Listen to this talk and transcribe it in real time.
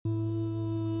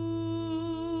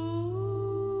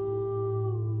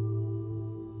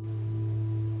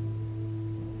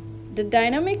The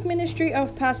dynamic ministry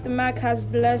of Pastor Mark has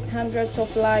blessed hundreds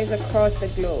of lives across the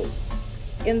globe.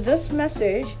 In this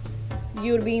message,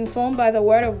 you'll be informed by the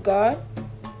Word of God,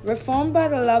 reformed by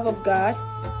the love of God,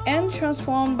 and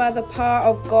transformed by the power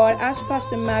of God as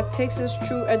Pastor Mark takes us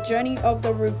through a journey of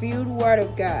the revealed Word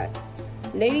of God.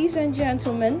 Ladies and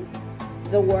gentlemen,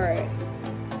 the Word.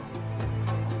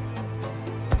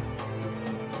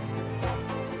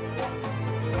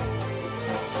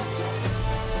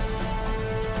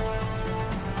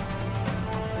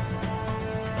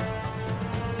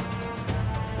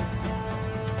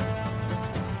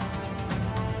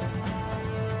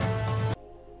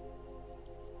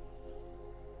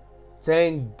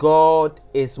 Thank God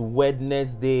it's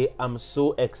Wednesday. I'm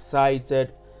so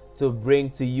excited to bring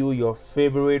to you your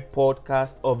favorite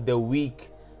podcast of the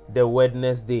week, the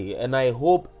Wednesday. And I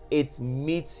hope it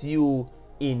meets you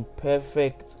in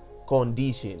perfect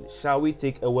condition. Shall we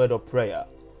take a word of prayer?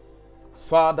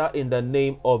 Father, in the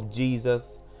name of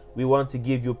Jesus, we want to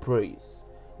give you praise.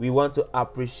 We want to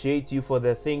appreciate you for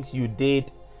the things you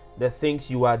did, the things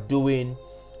you are doing,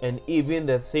 and even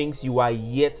the things you are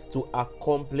yet to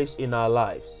accomplish in our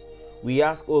lives. We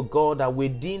ask, oh God, that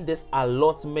within this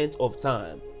allotment of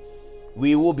time,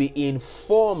 we will be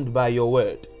informed by your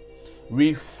word,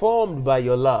 reformed by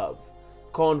your love,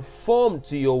 conformed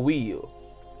to your will,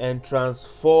 and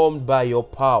transformed by your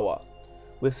power.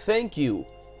 We thank you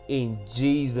in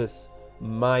Jesus'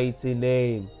 mighty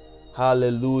name.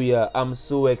 Hallelujah. I'm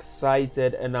so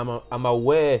excited, and I'm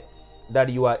aware that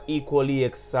you are equally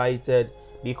excited,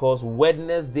 because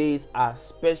Wednesdays are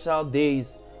special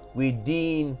days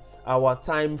within our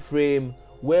time frame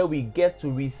where we get to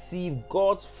receive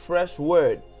God's fresh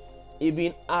word,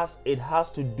 even as it has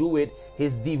to do with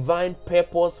his divine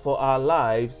purpose for our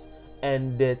lives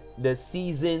and the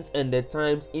seasons and the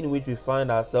times in which we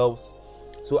find ourselves.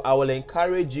 So I will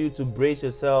encourage you to brace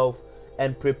yourself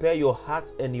and prepare your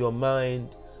heart and your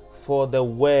mind for the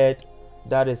word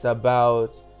that is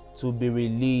about to be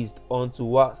released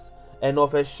unto us. And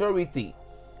of a surety,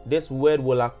 this word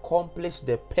will accomplish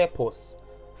the purpose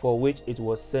for which it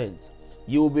was sent.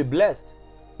 You will be blessed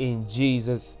in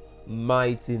Jesus'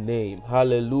 mighty name.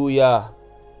 Hallelujah.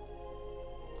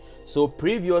 So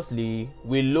previously,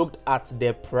 we looked at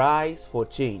the price for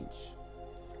change.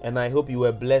 And I hope you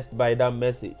were blessed by that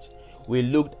message. We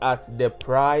looked at the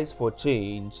price for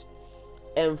change,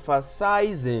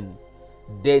 emphasizing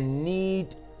the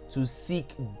need to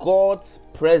seek God's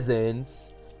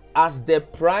presence as the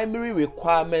primary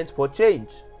requirement for change.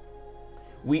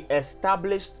 We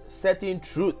established certain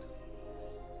truth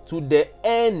to the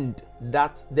end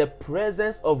that the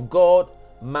presence of God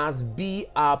must be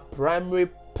our primary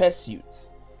pursuit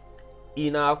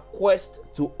in our quest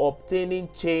to obtaining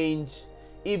change,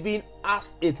 even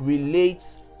as it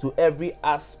relates to every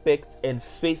aspect and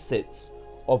facet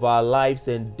of our lives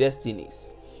and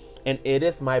destinies. And it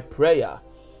is my prayer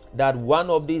that one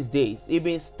of these days,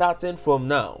 even starting from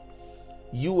now,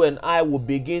 you and I will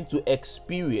begin to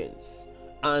experience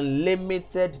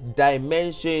unlimited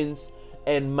dimensions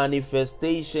and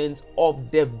manifestations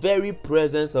of the very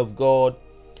presence of God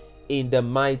in the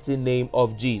mighty name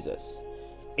of Jesus.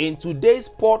 In today's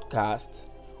podcast,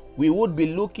 we would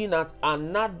be looking at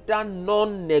another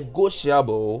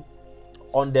non-negotiable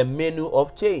on the menu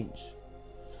of change.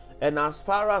 And as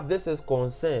far as this is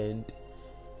concerned,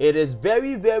 it is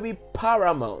very, very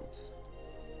paramount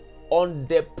on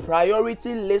the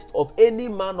priority list of any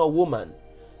man or woman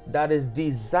that is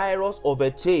desirous of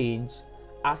a change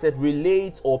as it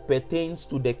relates or pertains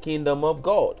to the kingdom of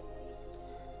God.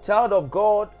 Child of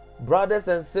God, brothers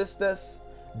and sisters,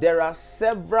 there are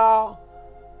several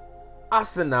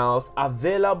arsenals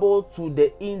available to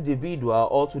the individual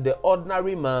or to the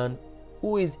ordinary man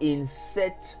who is in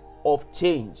search of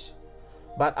change.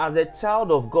 But as a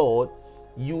child of God,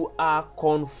 you are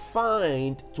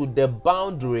confined to the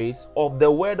boundaries of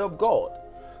the word of God.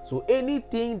 So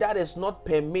anything that is not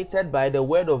permitted by the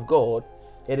word of God,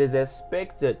 it is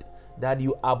expected that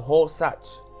you abhor such.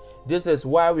 This is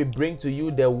why we bring to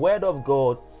you the word of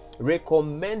God,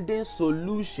 recommending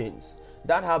solutions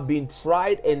that have been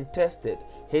tried and tested,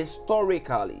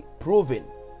 historically proven,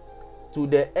 to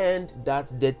the end that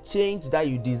the change that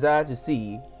you desire to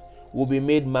see will be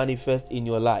made manifest in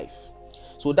your life.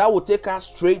 So that will take us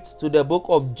straight to the book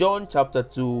of John chapter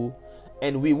 2,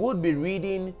 and we would be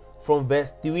reading from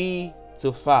verse 3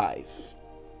 to 5.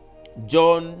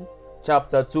 John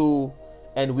chapter 2,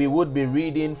 and we would be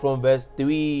reading from verse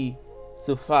 3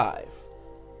 to 5.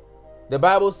 The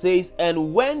Bible says,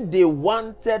 "And when they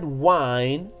wanted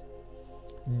wine,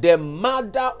 the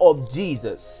mother of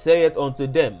Jesus saith unto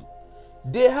them,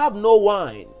 They have no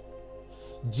wine.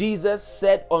 Jesus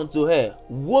said unto her,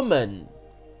 Woman,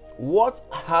 what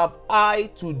have I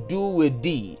to do with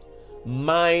thee?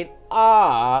 Mine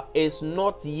hour is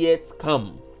not yet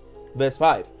come. Verse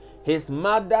 5. His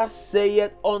mother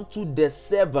saith unto the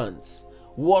servants,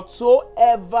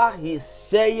 Whatsoever he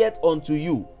saith unto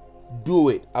you, do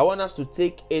it. I want us to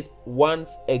take it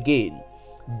once again.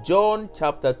 John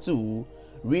chapter 2,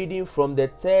 reading from the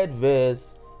 3rd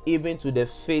verse even to the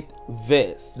 5th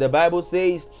verse. The Bible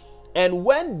says, And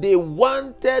when they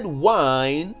wanted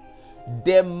wine,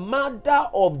 the mother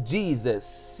of Jesus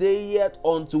saith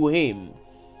unto him,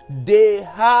 They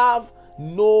have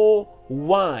no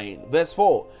wine. Verse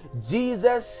 4.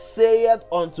 Jesus saith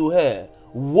unto her,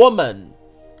 Woman,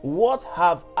 what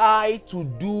have I to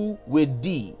do with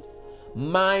thee?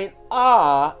 Mine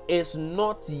hour is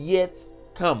not yet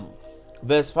come.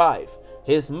 Verse 5.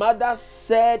 His mother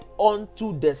said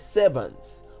unto the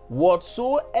servants,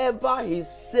 Whatsoever he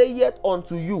saith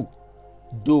unto you,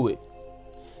 do it.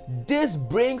 This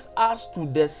brings us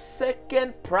to the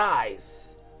second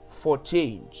prize for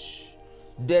change.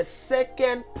 The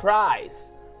second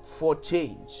prize for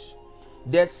change.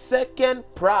 The second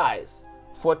prize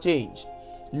for change.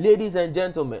 Ladies and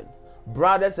gentlemen,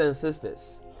 brothers and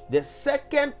sisters, the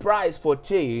second prize for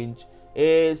change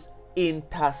is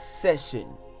intercession.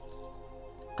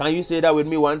 Can you say that with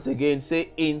me once again?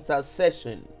 Say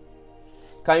intercession.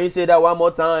 Can you say that one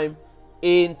more time?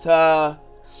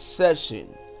 Intercession.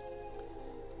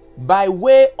 By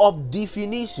way of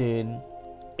definition,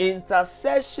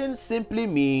 intercession simply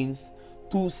means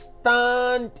to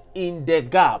stand in the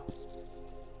gap.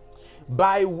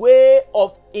 By way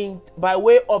of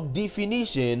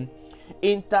definition,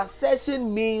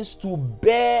 intercession means to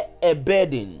bear a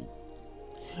burden.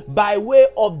 By way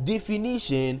of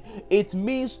definition, it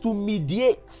means to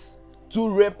mediate,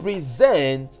 to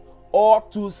represent, or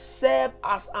to serve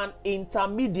as an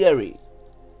intermediary.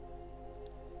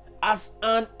 As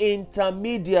an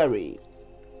intermediary.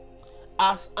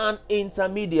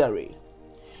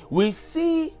 We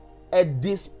see a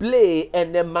display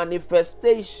and a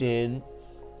manifestation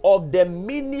of the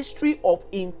ministry of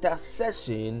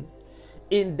intercession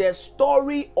in the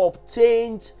story of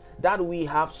change that we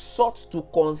have sought to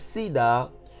consider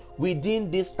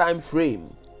within this time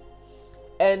frame.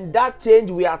 And that change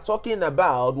we are talking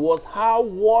about was how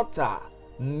water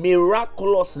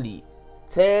miraculously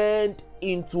turned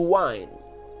into wine.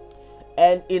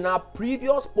 And in our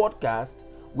previous podcast,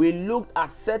 we looked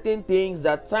at certain things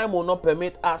that time will not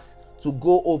permit us to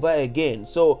go over again.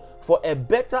 So for a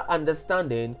better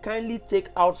understanding, kindly take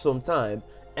out some time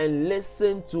and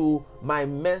listen to my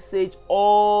message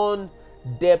on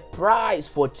the prize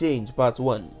for change, part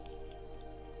 1.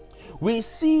 We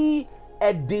see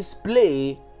a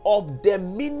display of the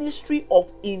ministry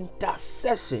of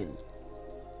intercession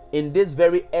in this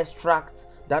very extract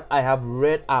that I have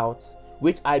read out,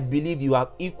 which I believe you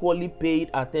have equally paid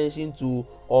attention to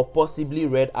or possibly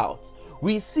read out.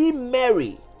 We see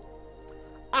Mary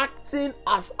acting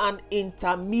as an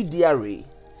intermediary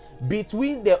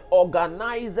between the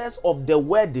organizers of the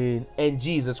wedding and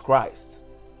Jesus Christ.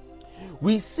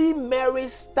 We see Mary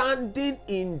standing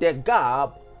in the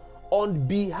gap on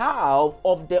behalf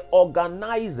of the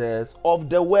organizers of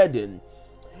the wedding.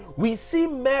 We see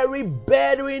Mary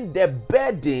bearing the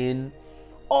burden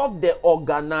of the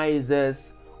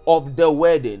organizers of the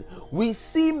wedding. We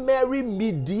see Mary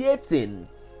mediating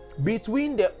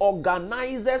between the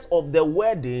organizers of the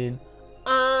wedding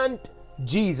and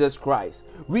Jesus Christ.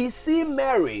 We see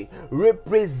Mary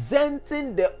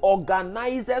representing the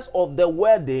organizers of the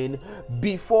wedding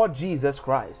before Jesus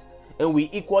Christ. And we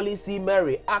equally see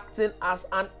Mary acting as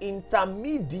an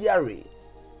intermediary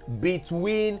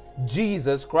between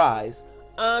Jesus Christ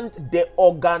and the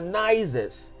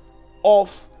organizers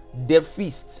of the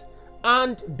feast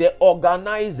and the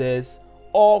organizers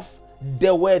of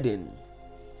the wedding.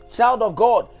 Child of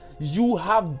God, you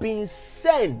have been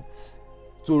sent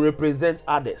to represent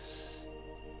others.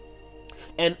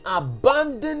 And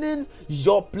abandoning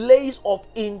your place of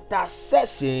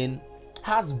intercession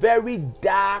has very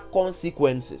dark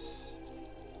consequences.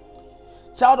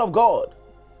 Child of God,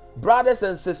 brothers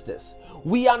and sisters,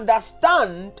 we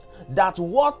understand that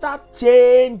water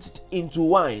changed into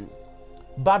wine,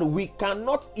 but we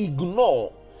cannot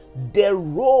ignore the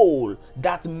role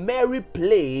that Mary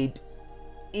played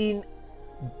in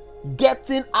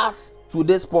getting us to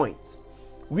this point.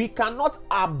 We cannot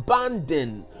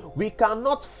abandon, we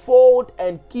cannot fold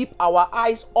and keep our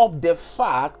eyes off the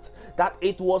fact that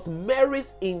it was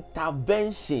Mary's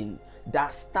intervention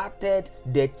that started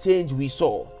the change we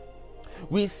saw.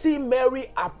 We see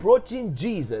Mary approaching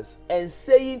Jesus and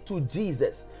saying to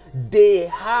Jesus, "They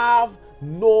have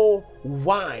no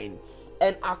wine.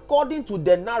 And according to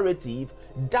the narrative,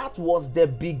 that was the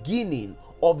beginning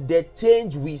of the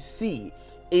change we see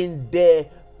in the,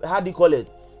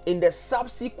 in the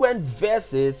subsequent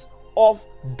verses of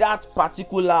that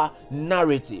particular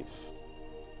narrative.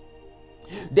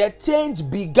 The change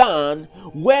began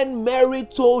when Mary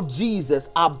told Jesus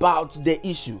about the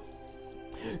issue.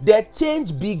 The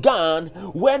change began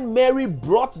when Mary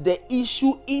brought the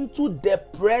issue into the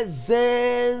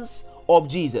presence of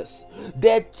Jesus.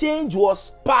 The change was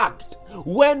sparked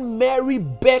when Mary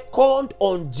beckoned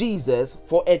on Jesus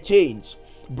for a change.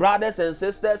 Brothers and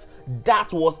sisters,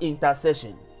 that was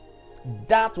intercession.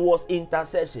 That was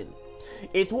intercession.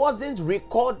 It wasn't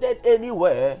recorded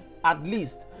anywhere, at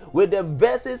least with the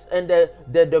verses and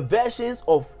the versions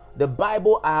of the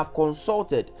Bible I have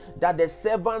consulted, that the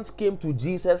servants came to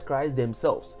Jesus Christ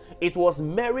themselves. It was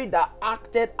Mary that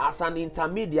acted as an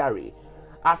intermediary,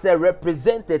 as a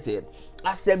representative,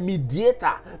 as a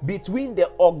mediator between the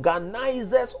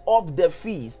organizers of the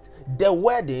feast, the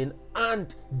wedding,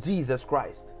 and Jesus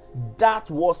Christ. That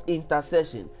was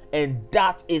intercession, and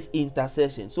that is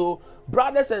intercession. So,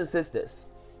 brothers and sisters,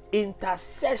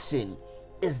 intercession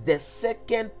is the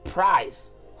second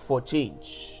prize for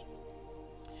change.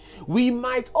 We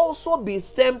might also be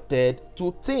tempted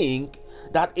to think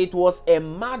that it was a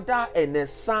mother and a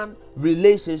son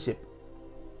relationship.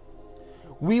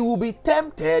 We will be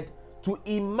tempted to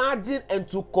imagine and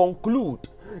to conclude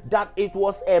that it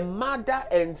was a mother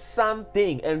and son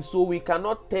thing, and so we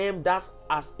cannot term that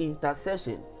as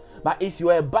intercession. But if you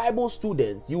are a Bible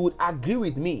student, you would agree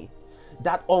with me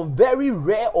that on very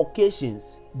rare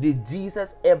occasions did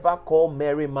Jesus ever call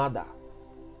Mary mother.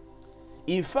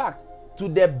 In fact, to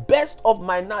the best of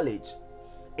my knowledge,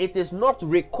 it is not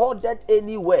recorded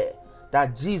anywhere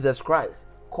that Jesus Christ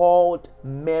called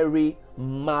Mary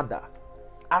mother.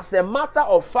 As a matter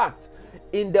of fact,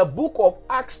 in the book of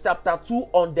Acts chapter 2,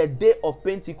 on the day of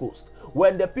Pentecost,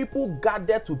 when the people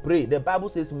gathered to pray, the Bible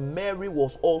says Mary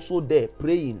was also there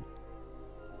praying.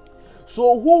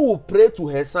 So who will pray to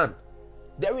her son?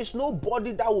 There is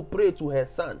nobody that will pray to her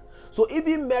son. So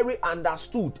even Mary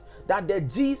understood that the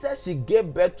Jesus she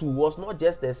gave birth to was not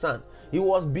just a son. He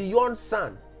was beyond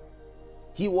son.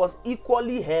 He was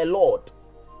equally her Lord,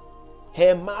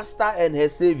 her master, and her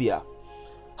savior.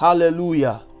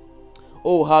 Hallelujah.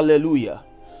 Oh, hallelujah.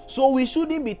 So we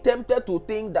shouldn't be tempted to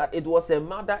think that it was a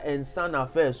mother and son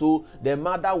affair. So the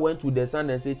mother went to the son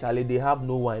and said, Charlie, they have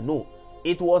no wine. No,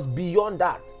 it was beyond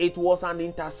that. It was an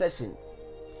intercession.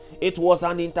 It was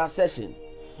an intercession.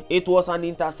 It was an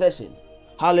intercession.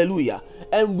 Hallelujah.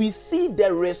 And we see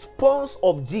the response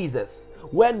of Jesus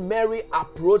when Mary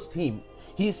approached him.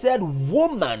 He said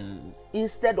woman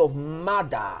instead of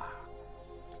mother.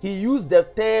 He used the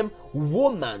term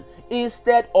woman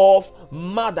instead of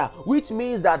mother, which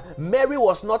means that Mary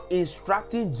was not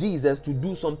instructing Jesus to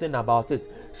do something about it.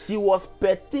 She was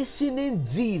petitioning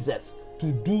Jesus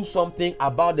to do something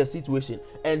about the situation.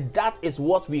 And that is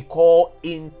what we call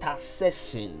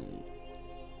intercession.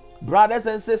 Brothers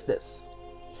and sisters,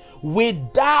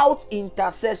 without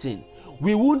intercession,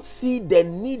 we won't see the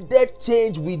needed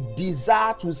change we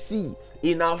desire to see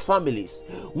in our families.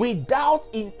 Without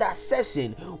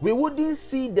intercession, we wouldn't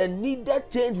see the needed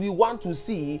change we want to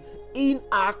see in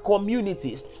our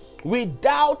communities.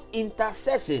 Without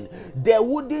intercession, there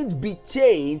wouldn't be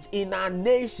change in our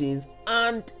nations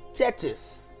and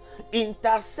churches.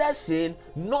 Intercession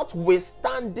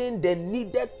notwithstanding the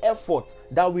needed effort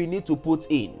that we need to put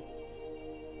in.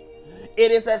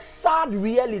 It is a sad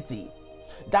reality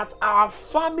that our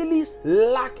families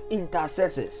lack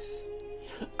intercessors.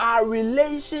 Our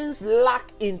relations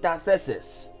lack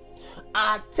intercessors.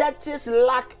 Our churches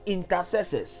lack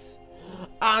intercessors.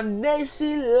 Our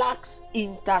nation lacks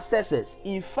intercessors.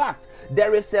 In fact,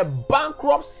 there is a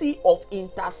bankruptcy of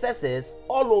intercessors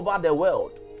all over the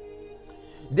world.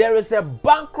 There is a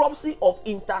bankruptcy of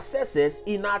intercessors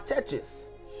in our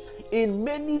churches. In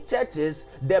many churches,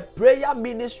 the prayer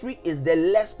ministry is the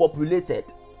less populated.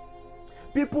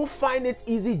 People find it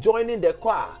easy joining the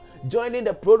choir, joining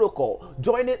the protocol,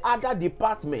 joining other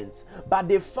departments, but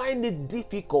they find it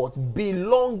difficult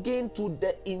belonging to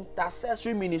the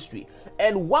intercessory ministry.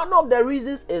 And one of the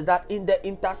reasons is that in the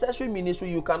intercessory ministry,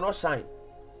 you cannot shine.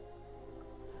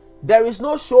 There is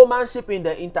no showmanship in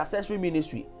the intercessory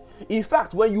ministry. In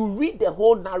fact, when you read the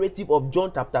whole narrative of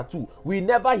John chapter 2, we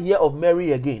never hear of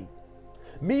Mary again.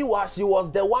 Meanwhile, she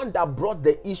was the one that brought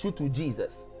the issue to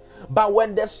Jesus. But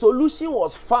when the solution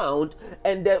was found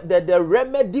and the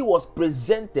remedy was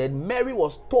presented, Mary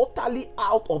was totally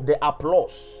out of the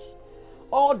applause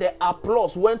all the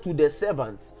applause went to the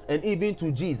servants and even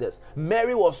to Jesus.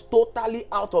 Mary was totally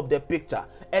out of the picture.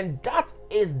 And that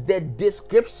is the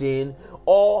description,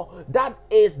 or that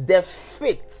is the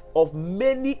fate of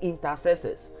many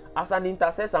intercessors. As an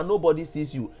intercessor, nobody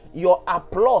sees you. Your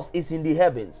applause is in the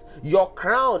heavens. Your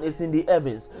crown is in the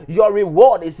heavens. Your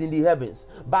reward is in the heavens.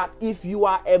 But if you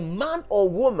are a man or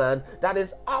woman that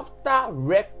is after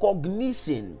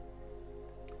recognition,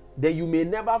 then you may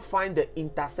never find the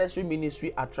intercessory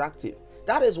ministry attractive.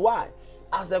 That is why,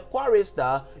 as a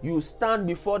chorister, you stand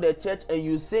before the church and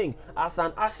you sing. As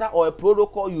an usher or a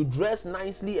protocol, you dress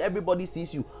nicely, everybody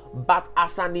sees you. But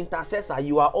as an intercessor,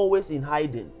 you are always in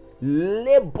hiding,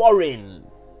 laboring.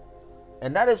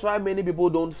 And that is why many people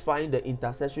don't find the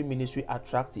intercessory ministry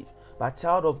attractive. But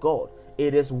child of God,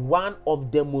 it is one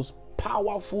of the most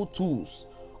powerful tools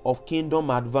of kingdom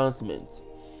advancement.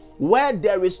 Where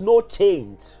there is no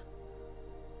change,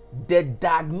 the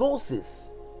diagnosis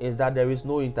is that there is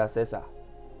no intercessor.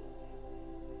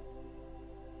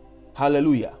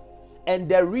 Hallelujah. And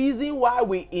the reason why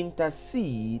we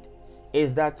intercede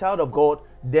is that, child of God,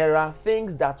 there are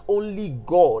things that only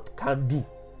God can do.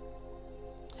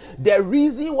 The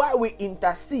reason why we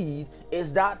intercede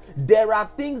is that there are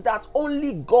things that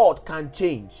only God can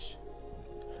change.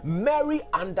 Mary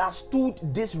understood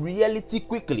this reality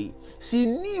quickly. She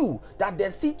knew that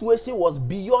the situation was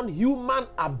beyond human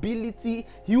ability,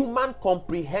 human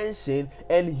comprehension,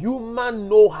 and human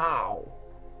know-how.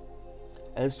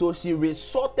 And so she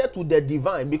resorted to the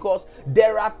divine, because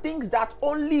there are things that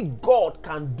only God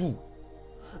can do.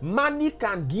 Money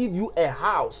can give you a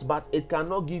house, but it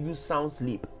cannot give you sound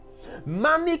sleep.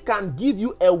 Money can give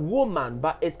you a woman,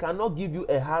 but it cannot give you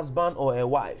a husband or a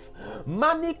wife.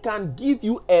 Money can give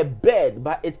you a bed,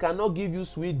 but it cannot give you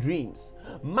sweet dreams.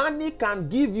 Money can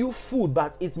give you food,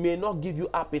 but it may not give you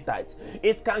appetite.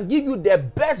 It can give you the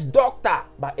best doctor,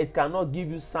 but it cannot give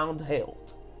you sound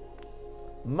health.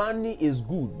 Money is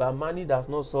good, but money does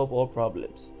not solve all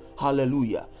problems.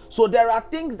 Hallelujah. So there are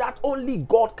things that only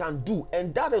God can do,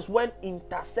 and that is when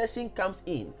intercession comes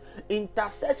in.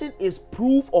 Intercession is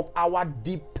proof of our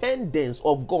dependence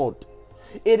of God.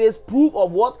 It is proof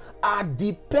of what? Our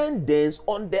dependence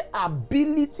on the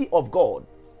ability of God.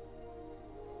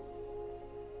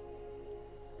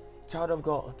 Child of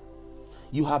God,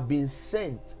 you have been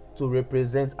sent to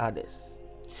represent others.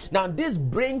 Now this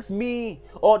brings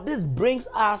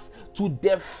us to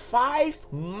the 5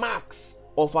 marks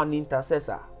of an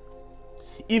intercessor.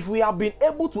 If we have been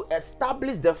able to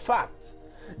establish the fact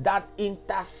that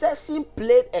intercession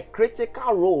played a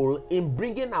critical role in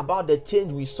bringing about the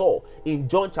change we saw in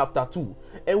John chapter 2,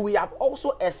 and we have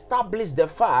also established the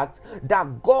fact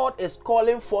that God is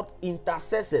calling forth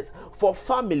intercessors for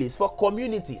families, for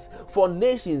communities, for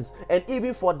nations, and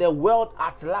even for the world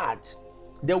at large,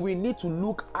 then we need to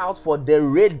look out for the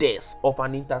radars of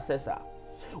an intercessor.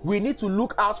 We need to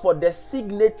look out for the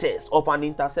signatures of an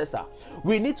intercessor.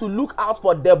 We need to look out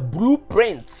for the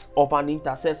blueprints of an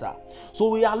intercessor. So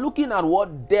we are looking at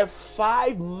what? The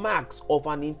 5 marks of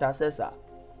an intercessor.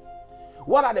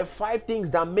 What are the 5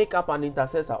 things that make up an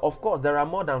intercessor? Of course, there are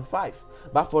more than 5.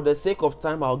 But for the sake of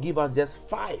time, I'll give us just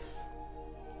 5.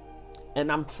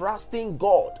 And I'm trusting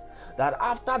God that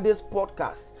after this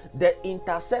podcast, the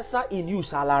intercessor in you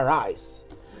shall arise.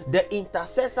 The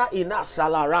intercessor in us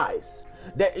shall arise.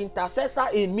 The intercessor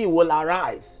in me will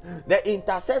arise. The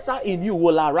intercessor in you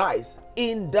will arise.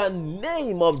 In the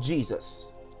name of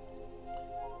Jesus.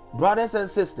 Brothers and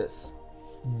sisters,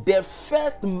 the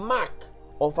first mark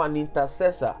of an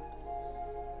intercessor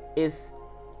is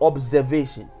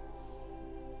observation.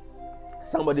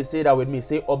 Somebody say that with me.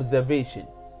 Say observation.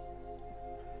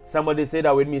 Somebody say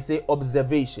that with me. Say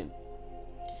observation.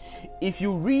 If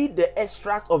you read the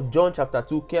extract of John chapter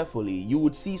 2 carefully, you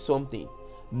would see something.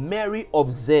 Mary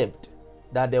observed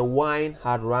that the wine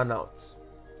had run out.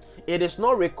 It is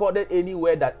not recorded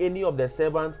anywhere that any of the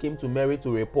servants came to Mary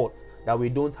to report that we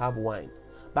don't have wine.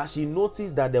 But she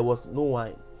noticed that there was no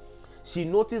wine. She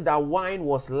noticed that wine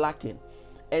was lacking.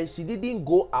 And she didn't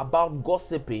go about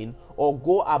gossiping or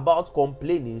go about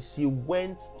complaining. She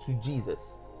went to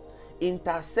Jesus.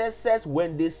 Intercessors,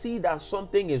 when they see that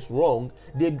something is wrong,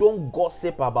 they don't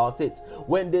gossip about it.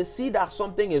 When they see that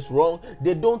something is wrong,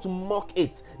 they don't mock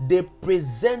it. They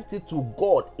present it to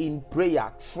God in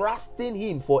prayer, trusting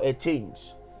Him for a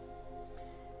change.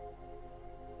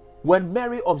 When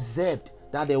Mary observed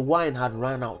that the wine had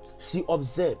run out, she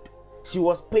observed. She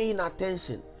was paying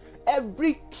attention.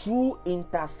 Every true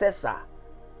intercessor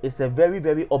is a very,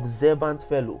 very observant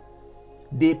fellow.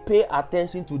 They pay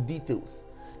attention to details.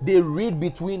 They read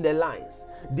between the lines.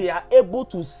 They are able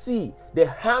to see the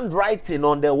handwriting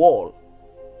on the wall.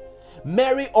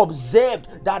 Mary observed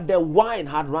that the wine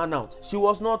had run out. She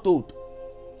was not told.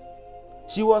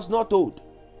 She was not told.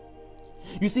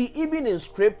 You see, even in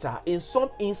scripture, in some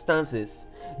instances,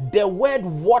 the word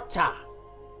watcher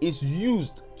is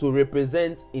used to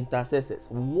represent intercessors,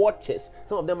 watchers.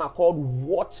 Some of them are called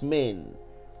watchmen.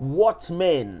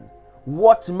 Watchmen.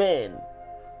 Watchmen.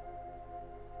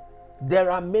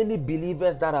 There are many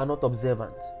believers that are not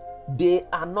observant. They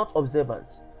are not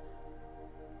observant.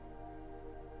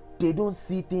 They don't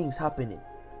see things happening.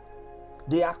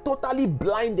 They are totally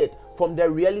blinded from the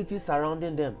reality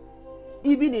surrounding them.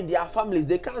 Even in their families,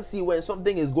 they can't see when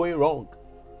something is going wrong.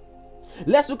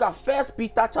 Let's look at 1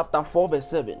 Peter chapter 4 verse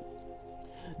 7.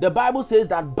 The Bible says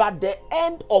that, but the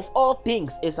end of all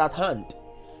things is at hand.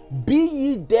 Be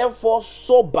ye therefore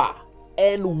sober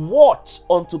and watch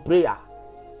unto prayer.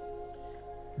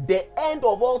 The end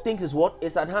of all things is what?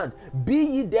 Is at hand. Be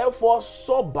ye therefore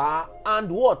sober and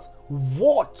what?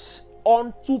 Watch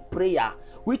unto prayer.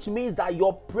 Which means that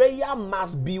your prayer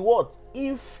must be what?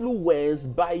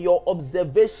 Influenced by your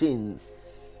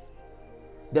observations.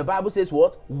 The Bible says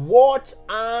what? Watch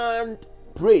and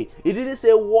pray. It didn't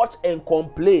say watch and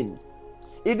complain.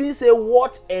 It didn't say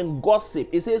watch and gossip.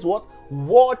 It says what?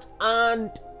 Watch and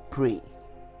pray.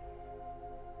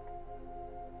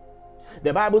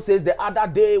 The Bible says the other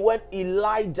day when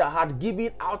Elijah had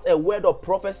given out a word of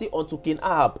prophecy unto King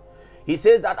Ahab, he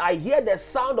says that I hear the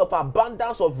sound of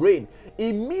abundance of rain.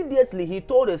 Immediately he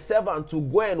told his servant to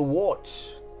go and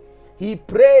watch. He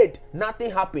prayed,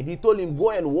 nothing happened. He told him, go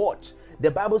and watch.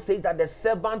 The Bible says that the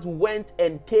servant went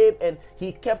and came and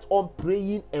he kept on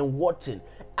praying and watching.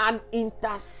 An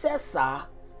intercessor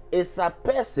is a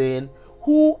person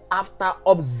who, after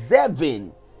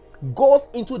observing, goes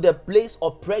into the place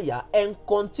of prayer and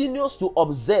continues to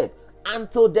observe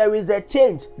until there is a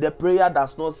change. The prayer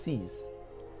does not cease.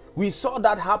 We saw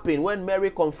that happen when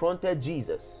Mary confronted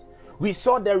Jesus. We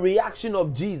saw the reaction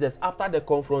of Jesus after the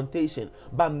confrontation.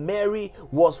 But Mary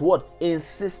was what?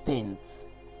 Insistent.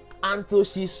 Until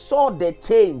she saw the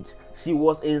change, she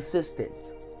was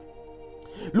insistent.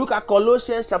 Look at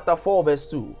Colossians chapter 4 verse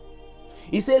 2.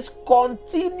 It says,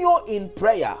 continue in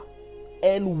prayer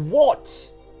and watch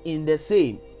in the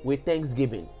same with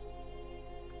thanksgiving.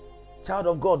 Child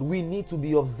of God, we need to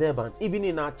be observant. Even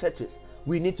in our churches,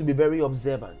 we need to be very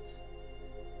observant.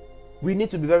 We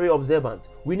need to be very observant.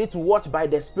 We need to watch by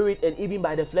the spirit and even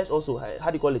by the flesh also.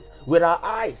 How do you call it? With our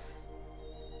eyes.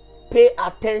 Pay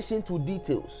attention to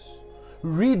details.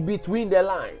 Read between the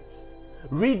lines.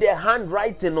 Read the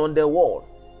handwriting on the wall.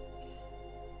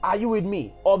 Are you with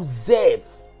me? Observe.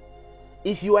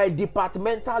 If you are a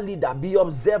departmental leader, be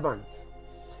observant.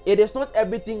 It is not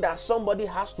everything that somebody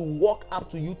has to walk up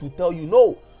to you to tell you.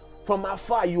 No. From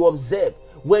afar, you observe.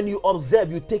 When you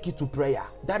observe, you take it to prayer.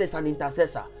 That is an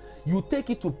intercessor. You take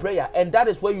it to prayer, and that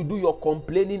is where you do your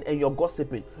complaining and your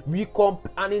gossiping.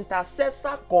 An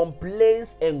intercessor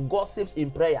complains and gossips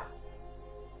in prayer.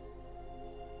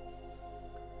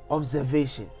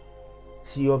 Observation.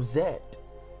 She observed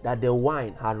that the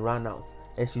wine had run out,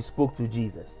 and she spoke to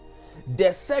Jesus.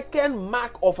 The second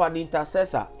mark of an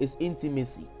intercessor is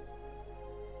intimacy.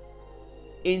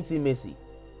 Intimacy.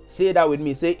 Say that with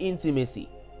me. Say intimacy.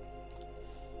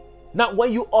 Now,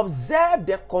 when you observe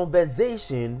the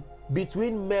conversation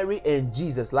between Mary and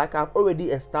Jesus, like I've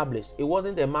already established, it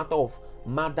wasn't a matter of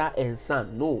mother and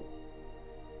son. No.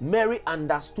 Mary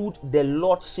understood the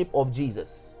lordship of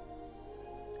Jesus.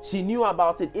 She knew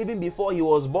about it even before he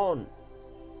was born.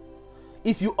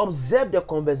 If you observe the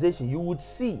conversation, you would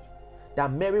see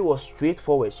that Mary was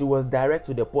straightforward. She was direct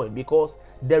to the point because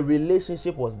the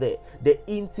relationship was there. The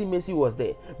intimacy was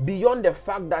there. Beyond the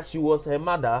fact that she was her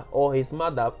mother or his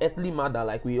mother, earthly mother,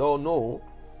 like we all know,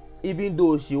 even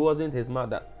though she wasn't his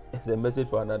mother, it's a message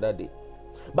for another day.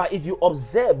 But if you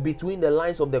observe between the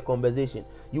lines of the conversation,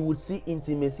 you would see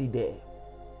intimacy there.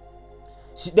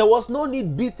 There was no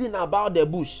need beating about the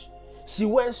bush. She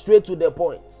went straight to the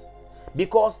point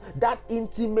because that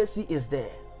intimacy is there.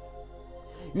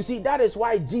 You see, that is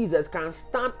why Jesus can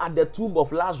stand at the tomb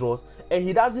of Lazarus and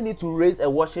he doesn't need to raise a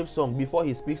worship song before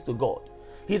he speaks to God.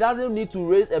 He doesn't need to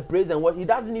raise a praise and worship. He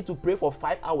doesn't need to pray for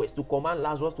 5 hours to command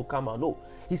Lazarus to come out. No.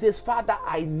 He says, Father,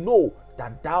 I know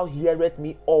that thou hearest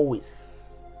me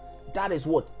always. That is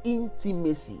what?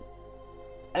 Intimacy.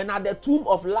 And at the tomb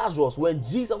of Lazarus, when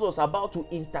Jesus was about to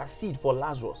intercede for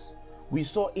Lazarus, we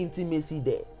saw intimacy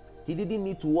there. He didn't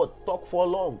need to what? Talk for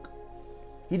long.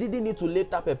 He didn't need to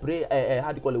lift up a prayer,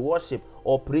 worship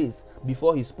or praise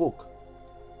before he spoke.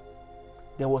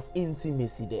 There was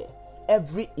intimacy there.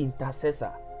 Every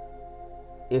intercessor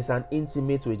is an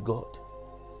intimate with God.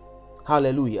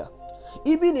 Hallelujah.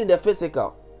 Even in the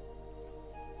physical,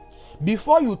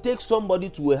 Before you take somebody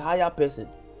to a higher person,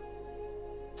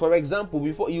 for example,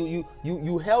 before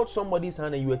you held somebody's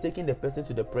hand and you were taking the person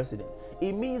to the president,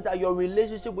 it means that your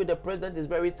relationship with the president is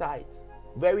very tight,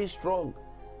 very strong.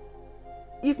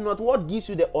 If not, what gives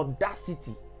you the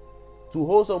audacity to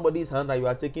hold somebody's hand that you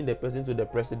are taking the person to the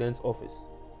president's office?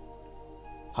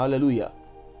 Hallelujah.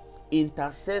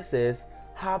 Intercessors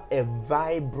have a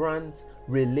vibrant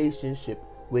relationship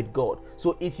with God.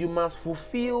 So if you must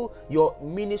fulfill your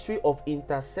ministry of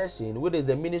intercession, which is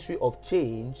the ministry of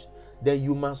change, then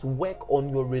you must work on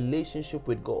your relationship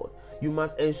with God. You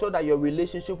must ensure that your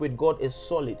relationship with God is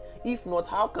solid. If not,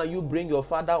 how can you bring your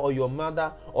father or your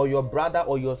mother or your brother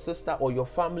or your sister or your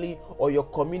family or your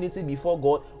community before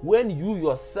God when you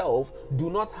yourself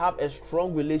do not have a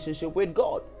strong relationship with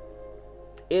God?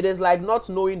 It is like not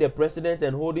knowing the president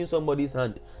and holding somebody's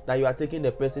hand that you are taking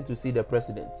the person to see the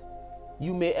president.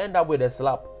 You may end up with a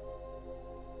slap.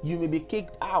 You may be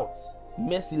kicked out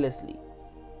mercilessly.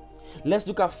 Let's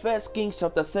look at 1 Kings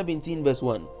chapter 17 verse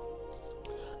 1.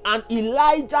 And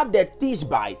Elijah the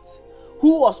Tishbite,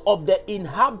 who was of the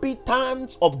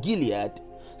inhabitants of Gilead,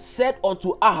 said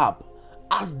unto Ahab,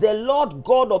 As the Lord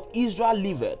God of Israel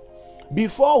liveth,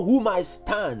 before whom I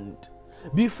stand,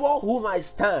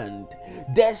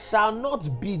 there shall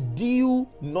not be dew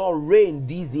nor rain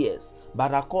these years,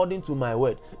 but according to my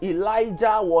word.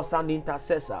 Elijah was an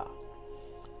intercessor,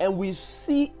 and we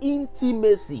see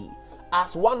intimacy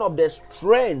as one of the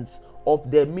strengths of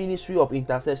the ministry of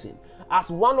intercession, as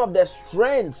one of the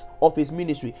strengths of his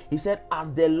ministry. He said,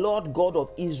 As the Lord God of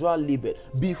Israel liveth,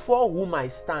 before whom I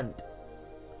stand.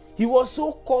 He was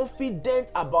so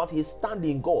confident about his stand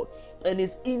in God and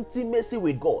his intimacy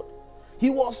with God. He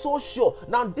was so sure.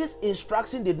 Now, this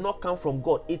instruction did not come from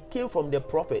God. It came from the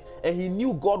prophet, and he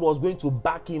knew God was going to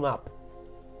back him up.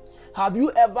 Have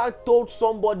you ever told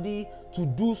somebody to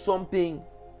do something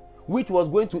which was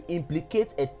going to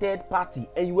implicate a third party,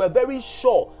 and you were very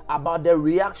sure about the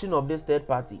reaction of this third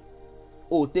party?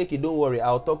 Oh, take it, don't worry,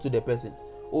 I'll talk to the person.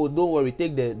 Oh, don't worry,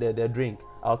 take the drink,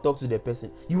 I'll talk to the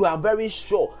person. You are very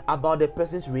sure about the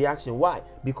person's reaction. Why?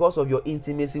 Because of your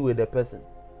intimacy with the person.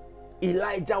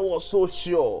 Elijah was so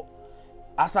sure.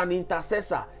 As an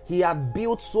intercessor, he had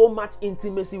built so much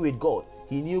intimacy with God.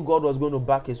 He knew God was going to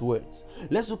back his words.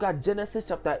 Let's look at Genesis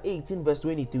chapter 18 verse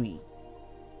 23.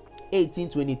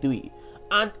 18:23.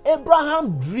 And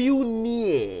Abraham drew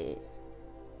near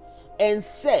and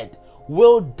said,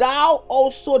 Wilt thou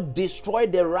also destroy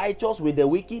the righteous with the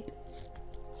wicked?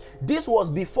 This was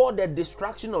before the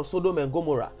destruction of Sodom and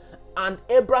Gomorrah, and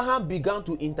Abraham began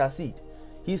to intercede.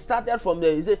 He started from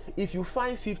there. He said, if you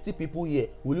find 50 people here,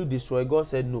 will you destroy? God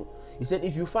said no. He said,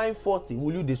 if you find 40,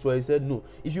 will you destroy? He said no.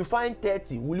 If you find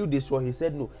 30, will you destroy? He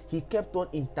said no. He kept on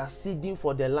interceding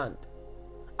for the land.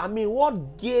 I mean,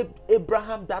 what gave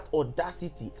Abraham that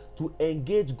audacity to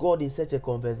engage God in such a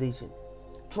conversation,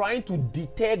 trying to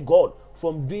deter God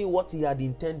from doing what he had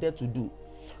intended to do?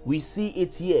 We see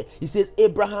it here. He says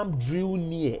Abraham drew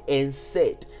near and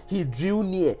said. He drew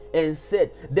near and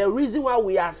said. The reason why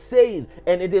we are saying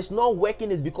and it is not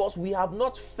working is because we have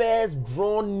not first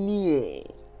drawn near.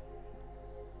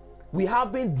 We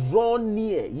haven't drawn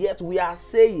near, yet we are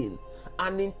saying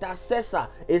an intercessor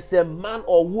is a man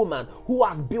or woman who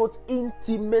has built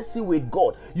intimacy with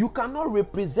God. You cannot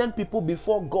represent people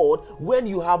before God when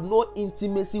you have no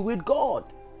intimacy with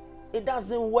God. It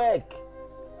doesn't work.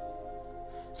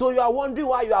 So you are wondering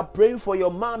why you are praying for your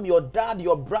mom, your dad,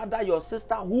 your brother, your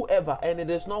sister, whoever, and it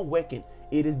is not working.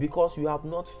 It is because you have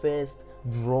not first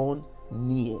drawn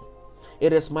near.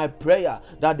 It is my prayer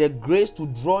that the grace to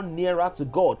draw nearer to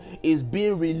God is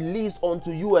being released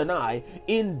unto you and I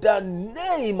in the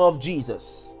name of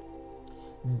Jesus.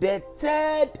 The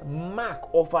third mark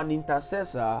of an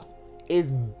intercessor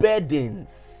is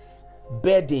burdens.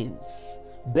 Burdens.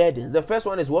 Burdens. The first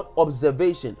one is what?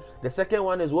 Observation. The second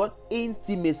one is what?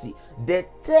 Intimacy. The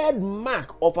third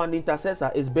mark of an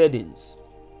intercessor is burdens.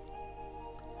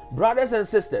 Brothers and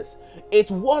sisters, it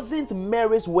wasn't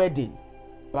Mary's wedding,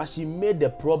 but she made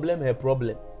the problem her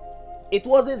problem. It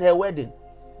wasn't her wedding.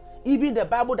 Even the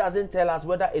Bible doesn't tell us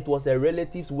whether it was a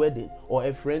relative's wedding or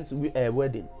a friend's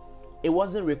wedding. It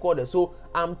wasn't recorded. So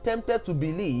I'm tempted to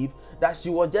believe that she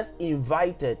was just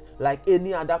invited like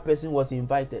any other person was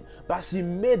invited. But she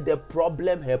made the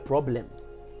problem her problem.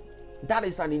 That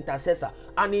is an intercessor.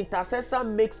 An intercessor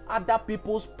makes other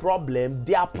people's problem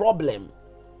their problem.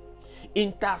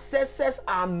 Intercessors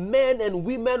are men and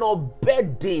women of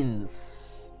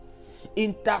burdens.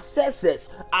 Intercessors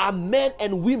are men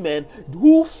and women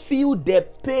who feel the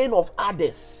pain of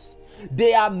others.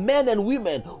 They are men and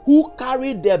women who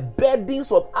carry the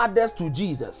burdens of others to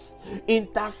Jesus.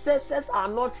 Intercessors are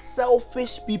not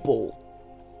selfish people.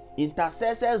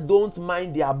 Intercessors don't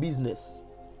mind their business.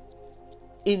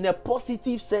 In a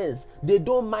positive sense, they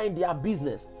don't mind their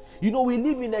business. You know, we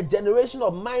live in a generation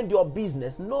of mind your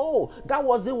business. No, that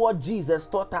wasn't what Jesus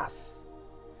taught us.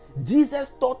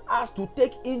 Jesus taught us to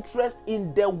take interest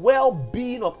in the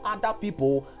well-being of other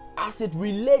people as it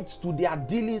relates to their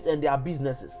dealings and their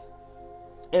businesses.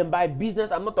 And by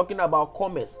business, I'm not talking about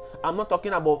commerce. I'm not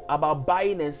talking about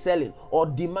buying and selling or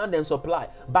demand and supply.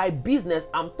 By business,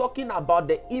 I'm talking about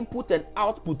the input and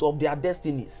output of their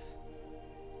destinies.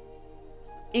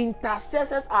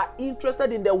 Intercessors are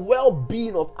interested in the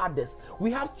well-being of others.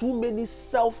 We have too many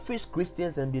selfish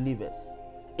Christians and believers.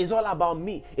 It's all about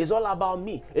me. It's all about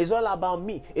me. It's all about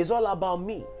me. It's all about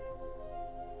me.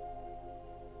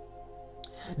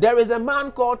 There is a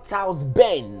man called Charles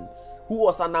Benz who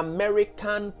was an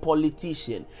American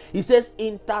politician. He says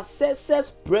intercessor's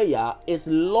prayer is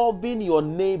loving your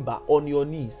neighbor on your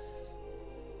knees.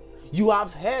 You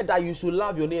have heard that you should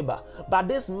love your neighbor, but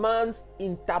this man's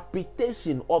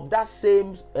interpretation of that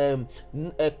same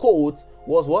quote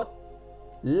was what?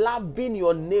 Loving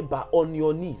your neighbor on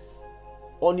your knees.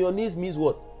 On your knees means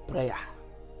what? Prayer.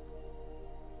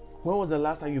 When was the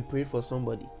last time you prayed for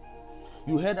somebody?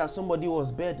 You heard that somebody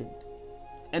was burdened.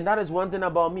 And that is one thing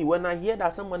about me. When I hear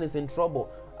that someone is in trouble,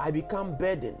 I become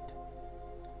burdened.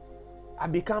 I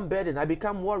become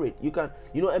worried.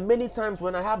 And many times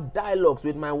when I have dialogues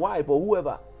with my wife or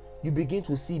whoever, you begin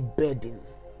to see burdens.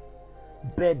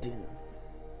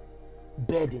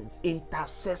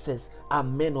 Intercessors are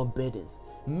men of burdens.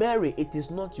 Mary, it is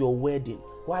not your wedding.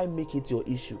 Why make it your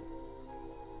issue?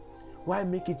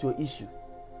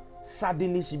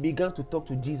 Suddenly she began to talk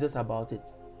to Jesus about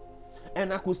it.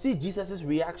 And I could see Jesus'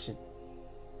 reaction.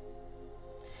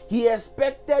 He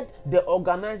expected the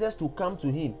organizers to come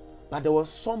to him, but there was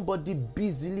somebody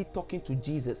busily talking to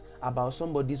Jesus about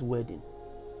somebody's wedding.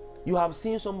 You have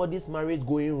seen somebody's marriage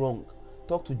going wrong.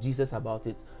 Talk to Jesus about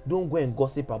it. Don't go and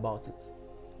gossip about it.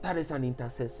 That is an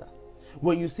intercessor.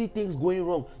 When you see things going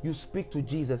wrong, you speak to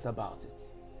Jesus about it.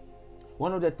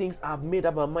 One of the things I've made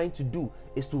up my mind to do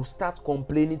is to start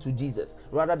complaining to Jesus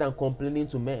rather than complaining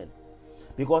to men.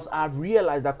 Because I've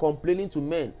realized that complaining to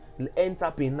men ends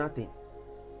up in nothing.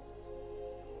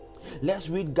 Let's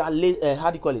read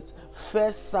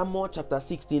 1 Samuel chapter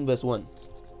 16 verse 1.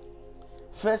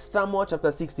 1 Samuel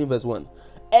chapter 16 verse 1.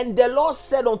 And the Lord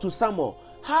said unto Samuel,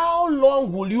 how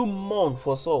long will you mourn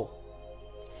for Saul,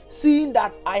 seeing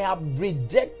that I have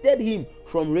rejected him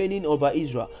from reigning over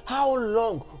Israel? How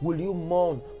long will you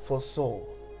mourn for Saul?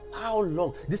 How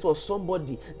long? This was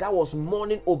somebody that was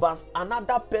mourning over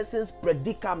another person's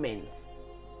predicament.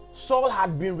 Saul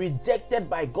had been rejected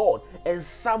by God and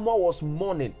Samuel was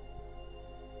mourning.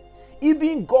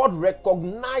 Even God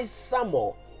recognized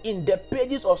Samuel in the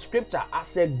pages of scripture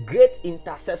as a great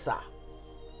intercessor.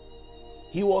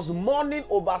 He was mourning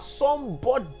over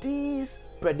somebody's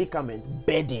predicament,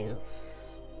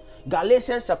 burdens.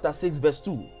 Galatians chapter 6 verse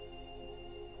 2.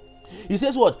 He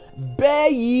says what? Bear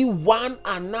ye one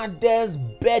another's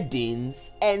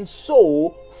burdens, and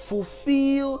so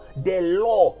fulfill the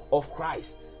law of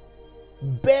Christ.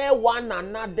 Bear one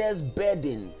another's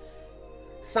burdens.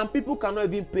 Some people cannot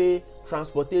even pay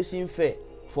transportation fare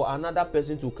for another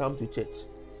person to come to church.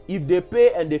 If they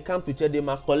pay and they come to church, they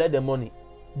must collect the money.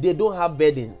 They don't have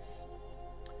burdens.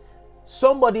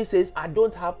 Somebody says, I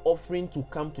don't have offering to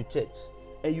come to church,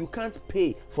 and you can't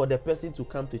pay for the person to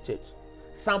come to church.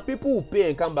 Some people will pay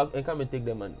and come back and come and take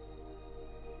the money.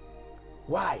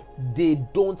 Why? They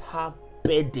don't have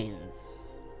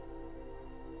burdens.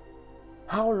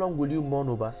 How long will you mourn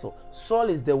over Saul? Saul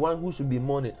is the one who should be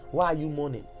mourning. Why are you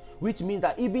mourning? Which means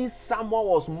that even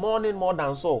Samuel was mourning more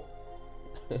than Saul.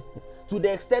 To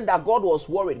the extent that God was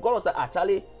worried. God was like,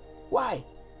 actually, why?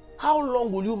 How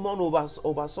long will you mourn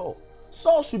over Saul?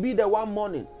 Saul should be the one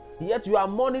mourning. Yet you are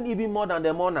mourning even more than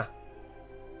the mourner.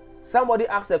 Somebody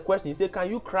asked a question. He said, can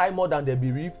you cry more than the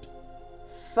bereaved?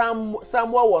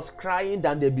 Samuel was crying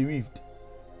than the bereaved.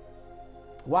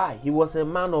 Why? He was a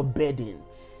man of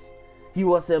burdens. He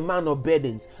was a man of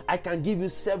burdens. I can give you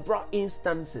several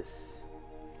instances.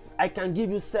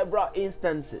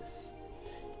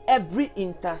 Every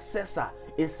intercessor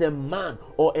is a man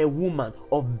or a woman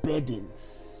of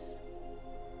burdens.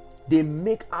 They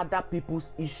make other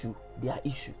people's issue their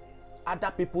issue.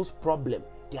 Other people's problem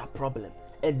their problem.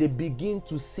 And they begin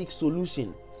to seek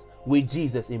solutions with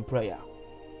Jesus in prayer.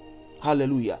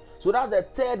 Hallelujah. So that's the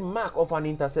third mark of an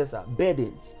intercessor,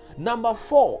 burdens. Number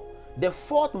 4, the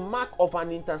fourth mark of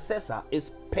an intercessor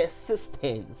is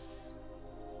persistence.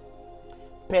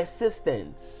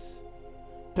 Persistence.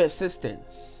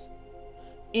 Persistence.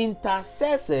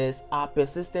 Intercessors are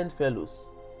persistent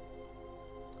fellows.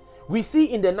 We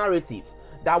see in the narrative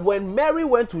that when Mary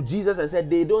went to Jesus and said,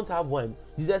 they don't have wine,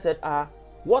 Jesus said,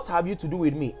 what have you to do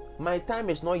with me? My time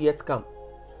is not yet come.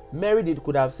 Mary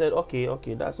could have said, okay,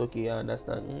 that's okay, I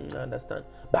understand.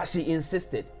 But she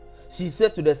insisted. She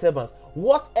said to the servants,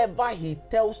 whatever he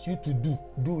tells you to do,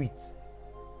 do it.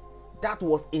 That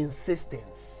was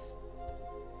insistence.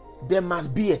 There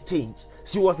must be a change.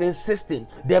 She was insisting,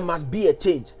 there must be a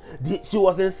change. She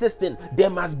was insisting,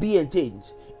 there must be a change.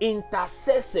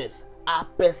 Intercessors are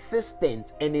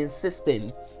persistent and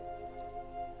insistent.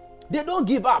 They don't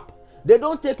give up. They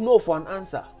don't take no for an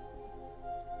answer.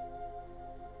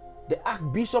 The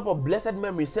Archbishop of blessed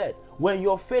memory said, when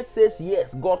your faith says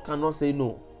yes, God cannot say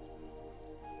no.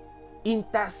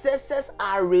 Intercessors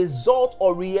are result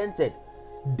oriented.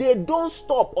 They don't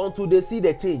stop until they see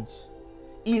the change.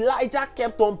 Elijah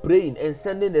kept on praying and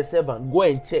sending the servant, go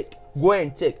and check.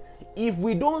 If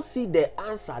we don't see the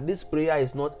answer, this prayer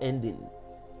is not ending.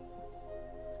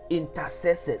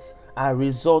 Intercessors are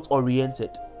result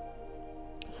oriented.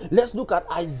 Let's look at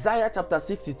Isaiah chapter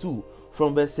 62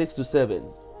 from verse 6 to 7.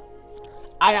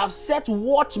 I have set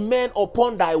watchmen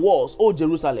upon thy walls, O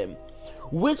Jerusalem,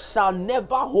 which shall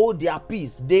never hold their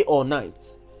peace day or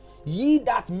night. Ye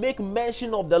that make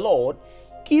mention of the Lord,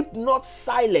 keep not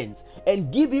silent,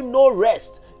 and give him no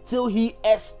rest, till he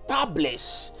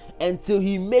establish, and till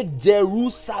he make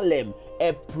Jerusalem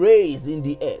a praise in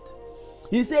the earth.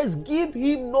 He says, give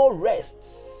him no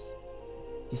rest.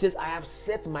 He says, I have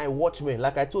set my watchmen.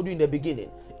 Like I told you in the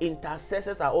beginning,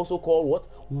 intercessors are also called what?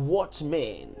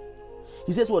 Watchmen.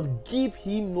 He says what? Give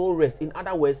him no rest. In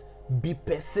other words, be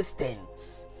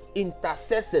persistent.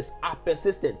 Intercessors are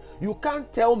persistent. You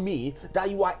can't tell me that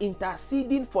you are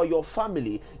interceding for your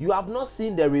family, you have not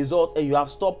seen the result, and you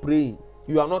have stopped praying.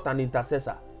 You are not an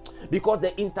intercessor. Because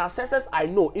the intercessors I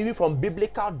know, even from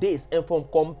biblical days and from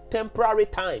contemporary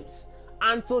times,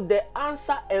 until the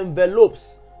answer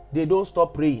envelopes, they don't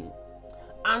stop praying.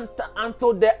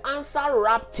 Until the answer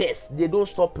raptures, they don't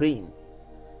stop praying.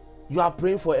 You are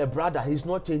praying for a brother, he's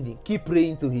not changing. Keep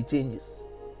praying till he changes.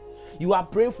 You are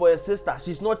praying for a sister,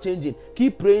 she's not changing.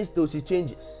 Keep praying till she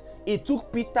changes. It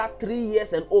took Peter 3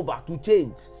 years and over to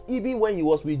change, even when he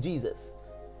was with Jesus.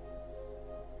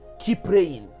 Keep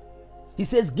praying. He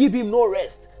says, give him no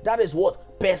rest. That is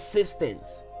what?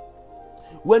 Persistence.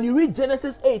 When you read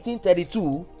Genesis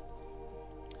 18:32,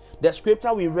 the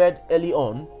scripture we read early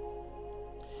on,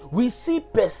 we see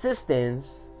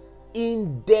persistence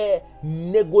in the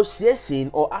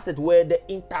negotiation, or as it were, the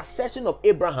intercession of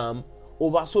Abraham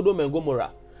over Sodom and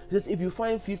Gomorrah. He says, if you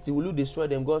find 50, will you destroy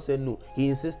them? God said no. He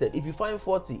insisted. If you find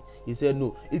 40, he said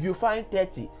no. If you find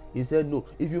 30, he said no.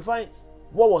 If you find,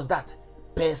 what was that?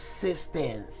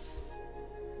 Persistence.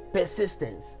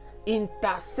 Persistence.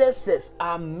 Intercessors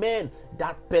are men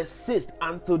that persist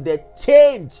until the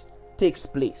change takes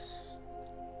place.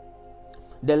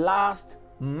 The last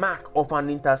mark of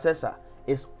an intercessor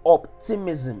is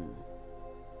optimism.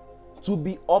 To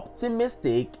be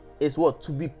optimistic is what?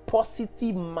 To be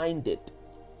positive minded.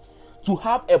 To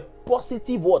have a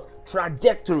positive what?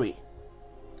 Trajectory.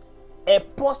 A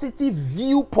positive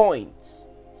viewpoint.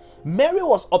 Mary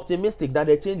was optimistic that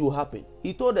the change will happen.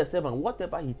 He told the servant,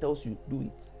 whatever he tells you, do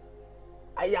it.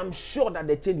 I am sure that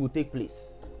the change will take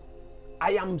place.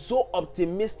 I am so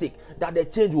optimistic that the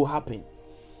change will happen.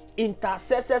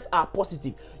 Intercessors are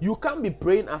positive. You can't be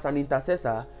praying as an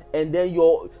intercessor and then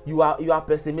you are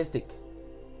pessimistic.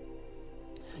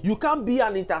 You can't be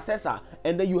an intercessor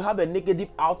and then you have a negative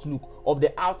outlook of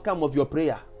the outcome of your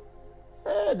prayer.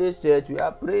 This church, we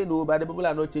are praying, but the people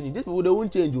are not changing. These people, they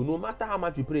won't change you. No matter how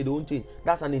much you pray, they won't change.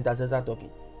 That's an intercessor talking.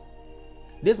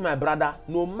 This my brother,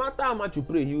 no matter how much you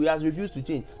pray, he has refused to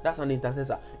change. That's an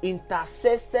intercessor.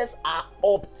 Intercessors are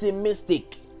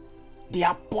optimistic. They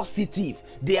are positive.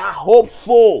 They are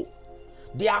hopeful.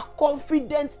 They are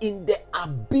confident in the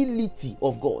ability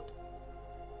of God.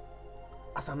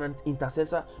 As an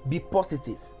intercessor, be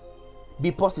positive.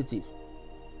 Be positive.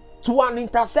 To an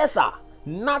intercessor,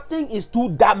 nothing is too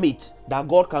damaged that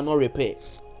God cannot repair.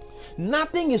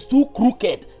 Nothing is too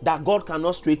crooked that God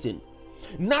cannot straighten.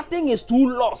 Nothing is too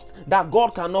lost that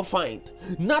God cannot find.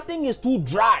 Nothing is too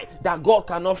dry that God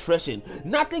cannot freshen.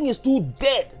 Nothing is too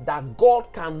dead that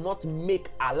God cannot make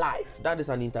alive. That is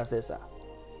an intercessor.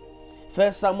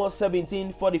 1 Samuel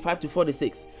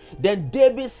 17:45-46. Then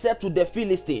David said to the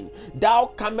Philistine, thou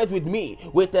comest with me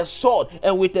with a sword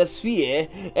and with a spear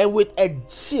and with a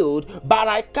shield, but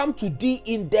I come to thee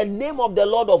in the name of the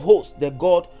Lord of hosts, the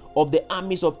God of the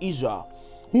armies of Israel,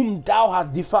 whom thou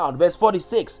hast defiled. Verse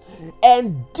 46.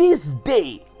 And this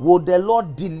day will the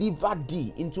Lord deliver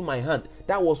thee into my hand.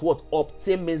 That was what?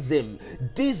 Optimism.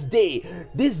 This day,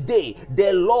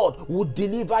 the Lord will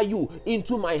deliver you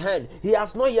into my hand. He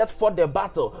has not yet fought the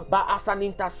battle, but as an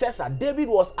intercessor, David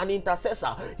was an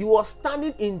intercessor. He was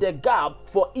standing in the gap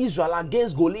for Israel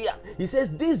against Goliath. He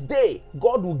says, this day,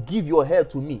 God will give your head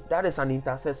to me. That is an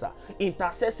intercessor.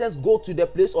 Intercessors go to the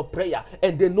place of prayer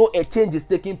and they know a change is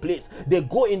taking place. They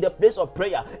go in the place of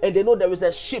prayer and they know there is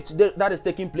a shift that is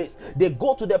taking place. They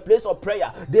go to the place of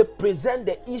prayer. They present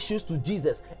the issues to Jesus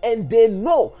and they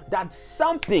know that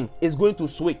something is going to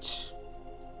switch.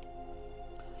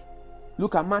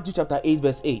 Look at Matthew chapter 8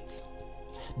 verse 8.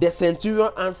 The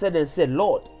centurion answered and said,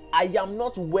 Lord, I am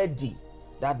not worthy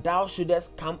that thou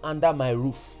shouldest come under my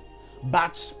roof,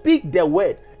 but speak the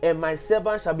word and my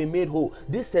servant shall be made whole.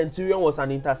 This centurion was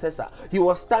an intercessor. He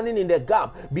was standing in the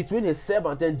gap between his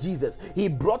servant and Jesus. He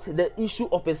brought the issue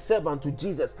of his servant to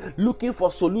Jesus, looking for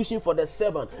solution for the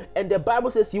servant. And the Bible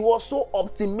says he was so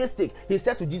optimistic. He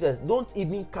said to Jesus, don't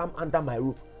even come under my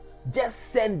roof.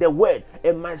 Just send the word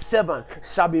and my servant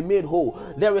shall be made whole.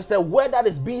 There is a word that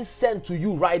is being sent to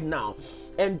you right now.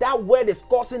 And that word is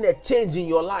causing a change in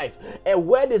your life. A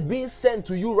word is being sent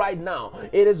to you right now.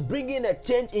 It is bringing a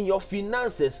change in your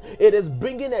finances. It is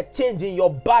bringing a change in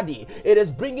your body. It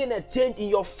is bringing a change in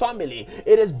your family.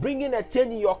 It is bringing a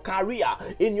change in your career,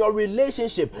 in your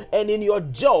relationship, and in your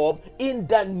job, in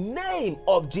the name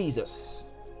of Jesus.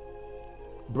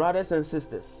 Brothers and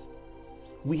sisters,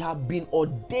 we have been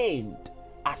ordained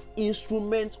as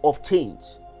instruments of change.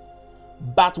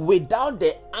 But without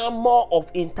the armor of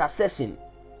intercession,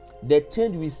 the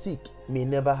change we seek may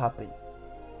never happen.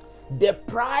 The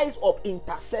price of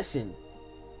intercession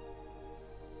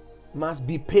must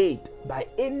be paid by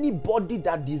anybody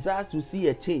that desires to see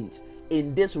a change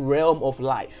in this realm of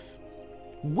life.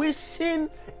 Wishing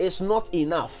is not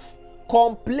enough.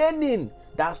 Complaining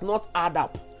does not add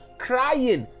up.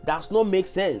 Crying does not make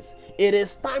sense. It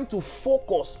is time to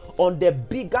focus on the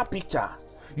bigger picture.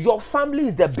 Your family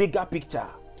is the bigger picture.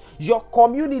 Your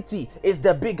community is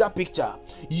the bigger picture.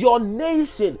 Your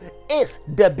nation is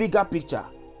the bigger picture.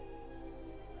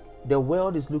 The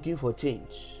world is looking for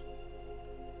change,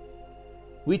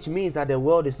 which means that the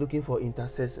world is looking for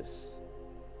intercessors.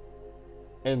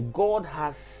 And God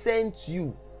has sent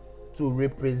you to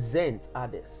represent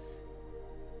others.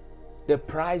 The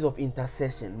price of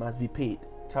intercession must be paid,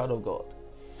 child of God.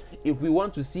 If we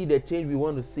want to see the change we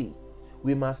want to see,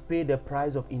 we must pay the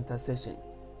price of intercession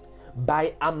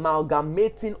by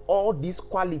amalgamating all these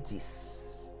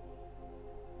qualities.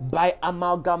 By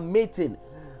amalgamating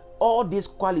all these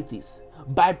qualities,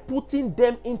 by putting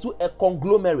them into a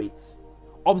conglomerate: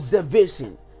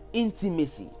 observation,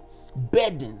 intimacy,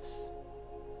 burdens,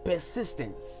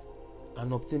 persistence,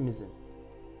 and optimism.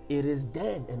 It is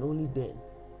then and only then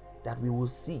that we will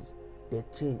see the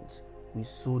change we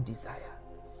so desire.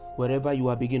 Wherever you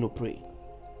are, begin to pray.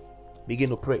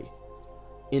 Begin to pray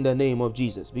in the name of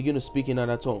Jesus. Begin to speak in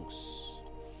other tongues.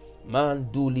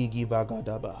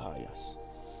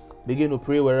 Begin to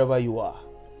pray wherever you are.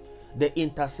 The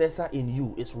intercessor in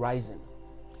you is rising.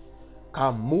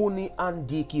 Kamuni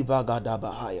andiki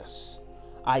vagadabahayas.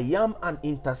 I am an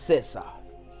intercessor.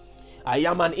 I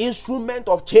am an instrument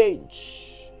of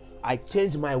change. I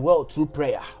change my world through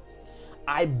prayer.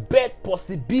 I birth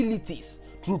possibilities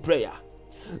through prayer.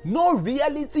 No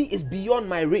reality is beyond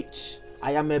my reach.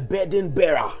 I am a burden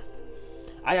bearer.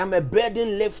 I am a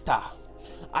burden lifter.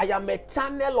 I am a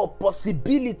channel of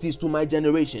possibilities to my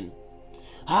generation.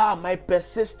 My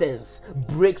persistence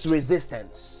breaks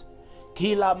resistance.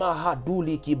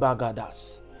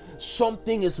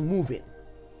 Something is moving.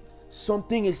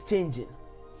 Something is changing.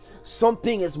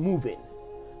 Something is moving.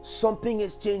 Something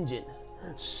is changing.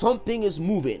 Something is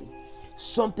moving.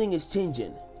 Something is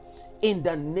changing. In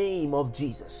the name of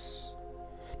Jesus.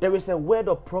 There is a word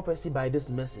of prophecy by this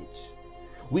message.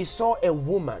 We saw a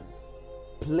woman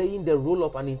playing the role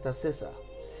of an intercessor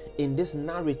in this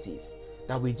narrative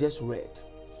that we just read.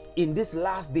 In these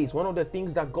last days, one of the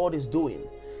things that God is doing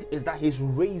is that He's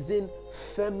raising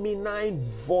feminine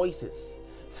voices,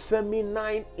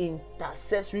 feminine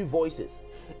intercessory voices.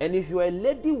 And if you're a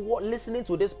lady listening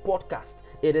to this podcast,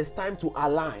 it is time to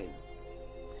align.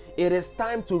 It is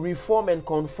time to reform and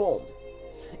conform.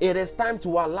 It is time to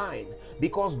align,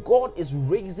 because God is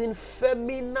raising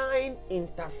feminine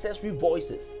intercessory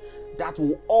voices that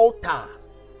will alter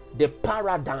the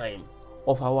paradigm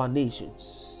of our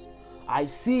nations. I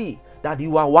see that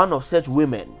you are one of such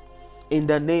women in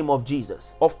the name of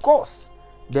Jesus. Of course,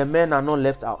 the men are not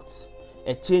left out.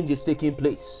 A change is taking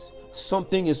place.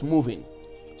 Something is moving.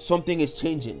 Something is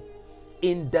changing.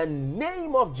 in the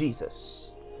name of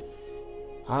Jesus.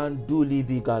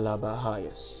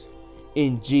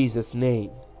 In Jesus'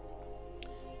 name.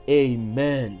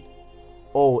 Amen.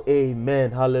 Oh,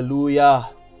 amen. Hallelujah.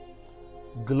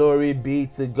 Glory be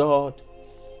to God.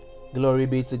 Glory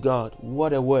be to God.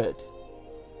 What a word.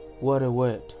 What a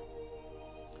word.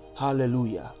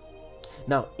 Hallelujah.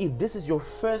 Now, if this is your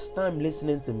first time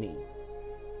listening to me,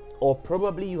 or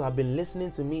probably you have been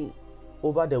listening to me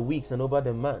over the weeks and over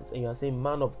the months, and you are saying,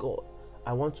 man of God,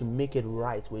 I want to make it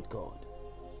right with God.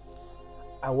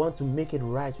 I want to make it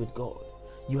right with God.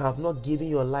 You have not given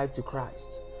your life to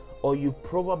Christ, or you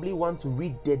probably want to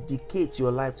rededicate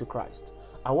your life to Christ.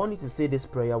 I want you to say this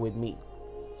prayer with me.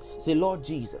 Say, Lord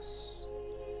Jesus,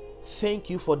 thank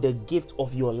you for the gift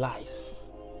of your life.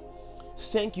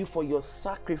 Thank you for your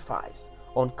sacrifice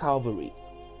on Calvary.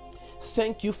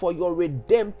 Thank you for your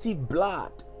redemptive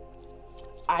blood.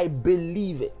 I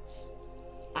believe it.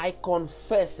 I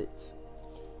confess it.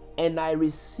 And I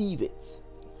receive it.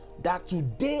 That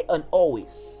today and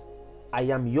always, I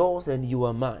am yours and you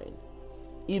are mine.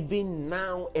 Even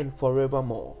now and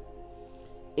forevermore.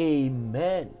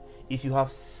 Amen. If you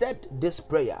have said this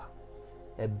prayer,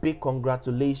 a big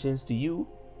congratulations to you.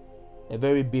 A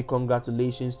very big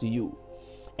congratulations to you.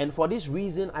 And for this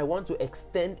reason, I want to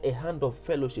extend a hand of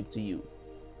fellowship to you.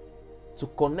 To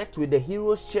connect with the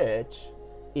Heroes Church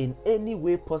in any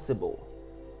way possible.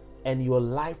 And your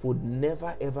life would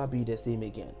never ever be the same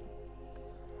again.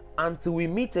 Until we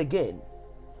meet again,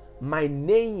 my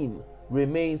name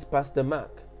remains Pastor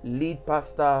Mark, lead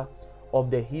pastor of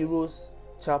the Heroes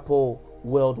Chapel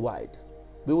Worldwide.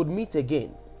 We would meet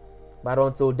again. But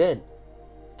until then,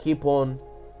 keep on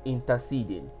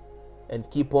interceding and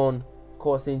keep on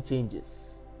causing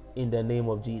changes in the name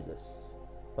of Jesus.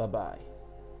 Bye-bye.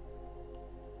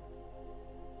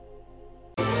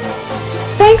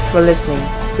 Thanks for listening.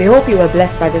 We hope you were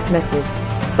blessed by this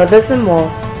message. For this and more,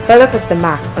 follow Pastor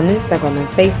Mark on Instagram and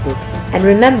Facebook. And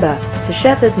remember to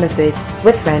share this message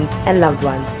with friends and loved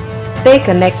ones. Stay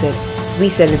connected. We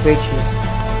celebrate you.